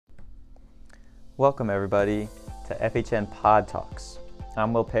Welcome everybody to FHN PodTalks.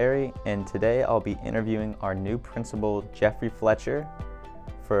 I'm Will Perry, and today I'll be interviewing our new principal, Jeffrey Fletcher,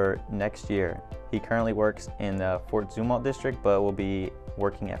 for next year. He currently works in the Fort Zumwalt district, but will be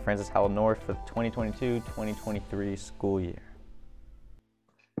working at Francis Howell North for the 2022-2023 school year.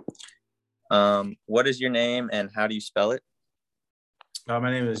 What is your name and how do you spell it? My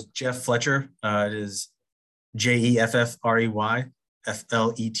name is Jeff Fletcher. It is Jeffrey Fletcher.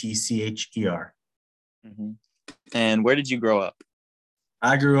 Mm-hmm. And where did you grow up?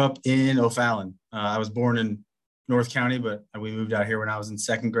 I grew up in O'Fallon. I was born in North County, but we moved out here when I was in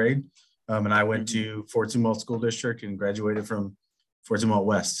second grade. And I went to Fort Zumwalt School District and graduated from Fort Zumwalt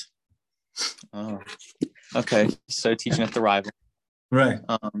West. Oh, okay. So teaching at the rival. Right.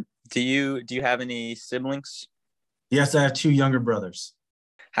 Do you have any siblings? Yes, I have two younger brothers.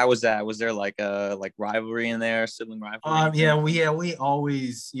 How was that? Was there like a rivalry in there, sibling rivalry? We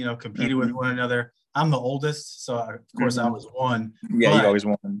always competed with one another. I'm the oldest, so of course I was one. Yeah, you always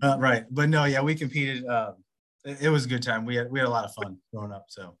won. Right, but no, yeah, we competed. It was a good time. We had a lot of fun growing up.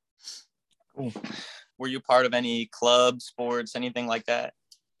 So, cool. Were you part of any clubs, sports, anything like that?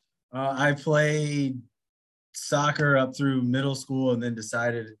 I played soccer up through middle school, and then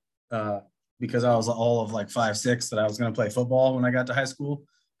decided because I was all of like 5'6" that I was going to play football when I got to high school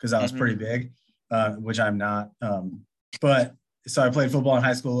because I was pretty big, which I'm not. But so I played football in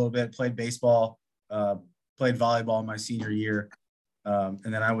high school a little bit, played baseball. Played volleyball my senior year. And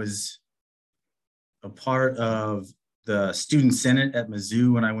then I was a part of the student senate at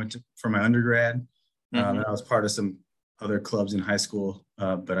Mizzou when I went for my undergrad. And I was part of some other clubs in high school,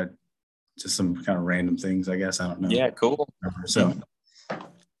 but just some kind of random things, I guess. I don't know. Yeah, cool. So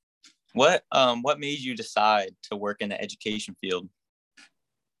what made you decide to work in the education field?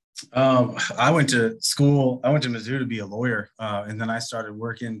 I went to Mizzou to be a lawyer. And then I started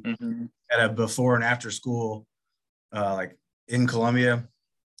working at a before and after school, like in Columbia.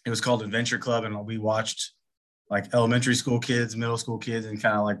 It was called Adventure Club. And we watched like elementary school kids, middle school kids, and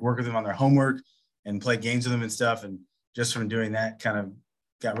kind of like work with them on their homework and play games with them and stuff. And just from doing that, kind of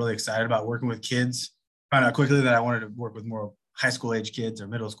got really excited about working with kids. Found out quickly that I wanted to work with more high school age kids or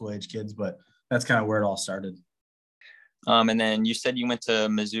middle school age kids, but that's kind of where it all started. And then you said you went to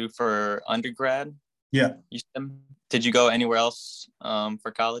Mizzou for undergrad? Yeah. Did you go anywhere else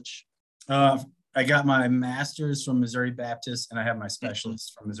for college? I got my master's from Missouri Baptist, and I have my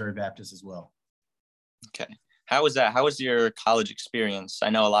specialist from Missouri Baptist as well. Okay. How was that? How was your college experience? I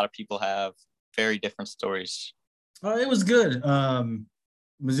know a lot of people have very different stories. It was good.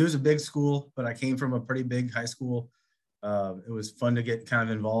 Mizzou's a big school, but I came from a pretty big high school. It was fun to get kind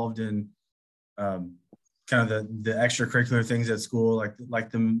of involved in kind of the extracurricular things at school, like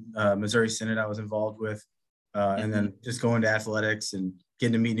the Missouri Synod I was involved with, and then just going to athletics and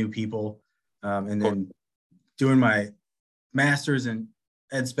getting to meet new people, and then doing my master's in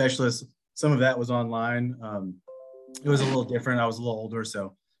ed specialist. Some of that was online. It was a little different. I was a little older,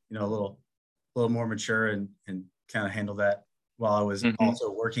 so a little more mature and kind of handle that while I was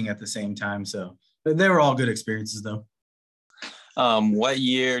also working at the same time. So they were all good experiences, though. What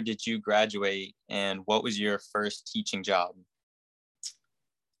year did you graduate, and what was your first teaching job?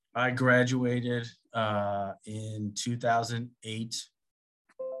 I graduated in 2008,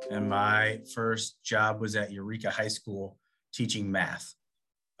 and my first job was at Eureka High School teaching math.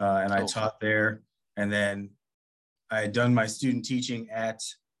 And I taught there, and then I had done my student teaching at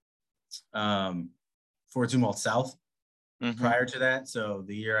Fort Zumwalt South prior to that. So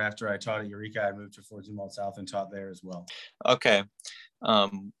the year after I taught at Eureka, I moved to Fort Zumwalt South and taught there as well. Okay.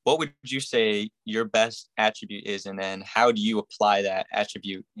 What would you say your best attribute is, and then how do you apply that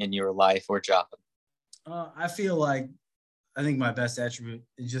attribute in your life or job? I think my best attribute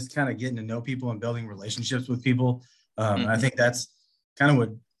is just kind of getting to know people and building relationships with people. I think that's kind of what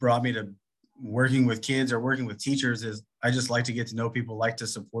brought me to working with kids or working with teachers. Is I just like to get to know people, like to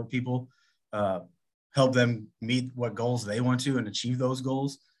support people, help them meet what goals they want to and achieve those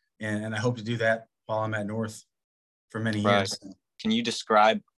goals. And I hope to do that while I'm at North for many years. Can you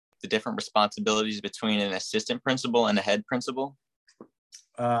describe the different responsibilities between an assistant principal and a head principal?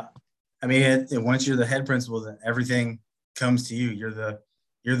 Once you're the head principal, then everything comes to you. You're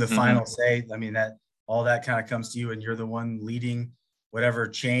the final say. I mean, that all that kind of comes to you, and you're the one leading whatever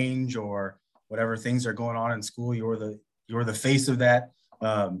change or whatever things are going on in school. You're the face of that.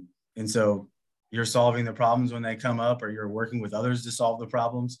 And so you're solving the problems when they come up, or you're working with others to solve the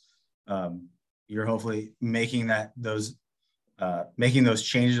problems. You're hopefully making those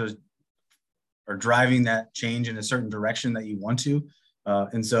changes or driving that change in a certain direction that you want to.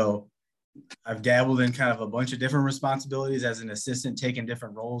 And so I've dabbled in kind of a bunch of different responsibilities as an assistant, taking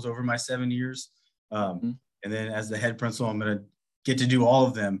different roles over my 7 years. And then as the head principal, I'm going to get to do all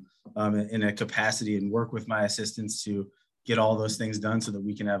of them in a capacity and work with my assistants to get all those things done so that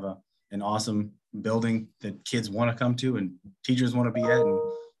we can have an awesome building that kids want to come to and teachers want to be at,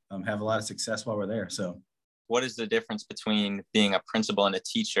 and have a lot of success while we're there. So what is the difference between being a principal and a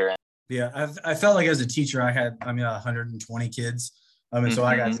teacher? Yeah, I felt like as a teacher, I had 120 kids. And so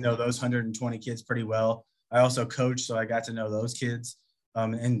I got to know those 120 kids pretty well. I also coached, so I got to know those kids.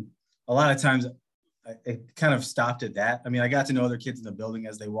 And a lot of times it kind of stopped at that. I got to know other kids in the building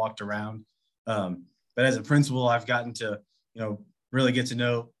as they walked around. But as a principal, I've gotten to, really get to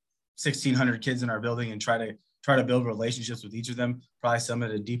know 1,600 kids in our building and try to build relationships with each of them, probably some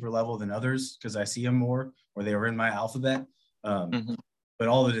at a deeper level than others because I see them more or they were in my alphabet. But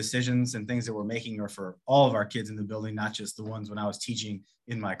all the decisions and things that we're making are for all of our kids in the building, not just the ones when I was teaching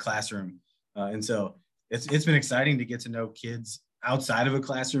in my classroom. And so it's been exciting to get to know kids outside of a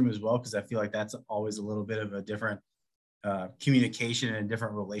classroom as well, because I feel like that's always a little bit of a different communication and a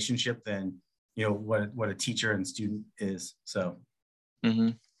different relationship than, what a teacher and student is. So.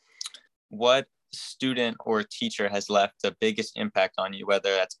 What student or teacher has left the biggest impact on you,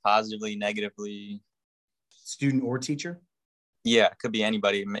 whether that's positively, negatively? Student or teacher? Yeah, it could be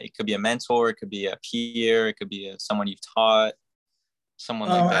anybody. It could be a mentor, it could be a peer, it could be someone you've taught, someone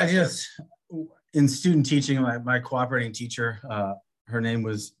like that. In student teaching, my cooperating teacher, her name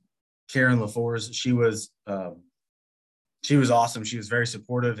was Karen LaForce. She was awesome. She was very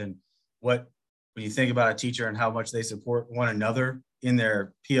supportive. And when you think about a teacher and how much they support one another in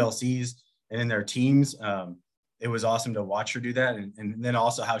their PLCs and in their teams, it was awesome to watch her do that. And then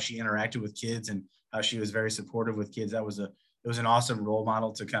also how she interacted with kids and how she was very supportive with kids. It was an awesome role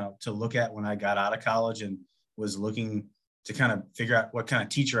model to look at when I got out of college and was looking to kind of figure out what kind of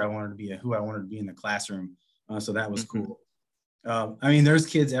teacher I wanted to be and who I wanted to be in the classroom. So that was cool. There's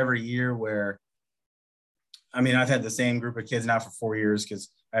kids every year where, I've had the same group of kids now for 4 years because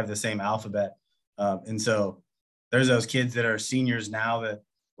I have the same alphabet. And so there's those kids that are seniors now that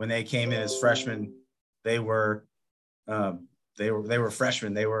when they came in as freshmen, they were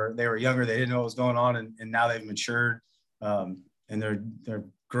freshmen. They were younger. They didn't know what was going on. And now they've matured. And they're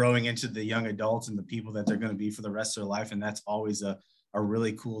growing into the young adults and the people that they're going to be for the rest of their life. And that's always a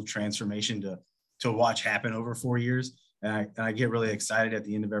really cool transformation to watch happen over 4 years. And I get really excited at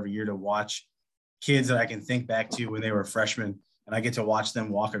the end of every year to watch kids that I can think back to when they were freshmen, and I get to watch them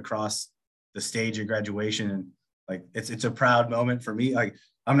walk across the stage at graduation. And like, it's a proud moment for me. Like,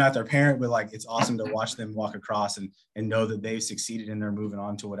 I'm not their parent, but like, it's awesome to watch them walk across and know that they've succeeded and they're moving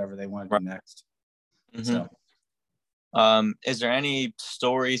on to whatever they want to do next. So. Is there any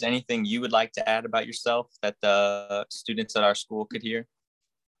stories, anything you would like to add about yourself that the students at our school could hear?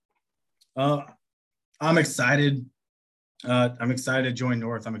 I'm excited. I'm excited to join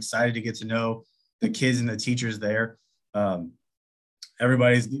North. I'm excited to get to know the kids and the teachers there.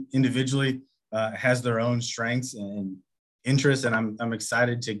 Everybody's individually has their own strengths and interests, and I'm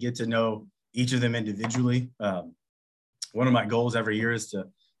excited to get to know each of them individually. One of my goals every year is to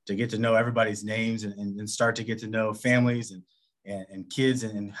get to know everybody's names and start to get to know families and kids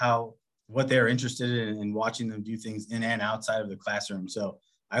and what they're interested in and watching them do things in and outside of the classroom. So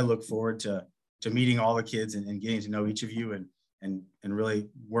I look forward to meeting all the kids and getting to know each of you and really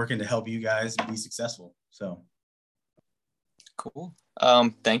working to help you guys be successful. So. Cool.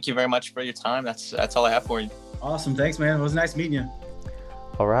 Thank you very much for your time. That's all I have for you. Awesome. Thanks, man. It was nice meeting you.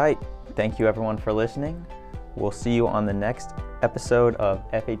 All right. Thank you everyone for listening. We'll see you on the next episode of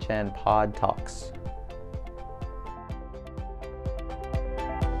FHN Pod Talks.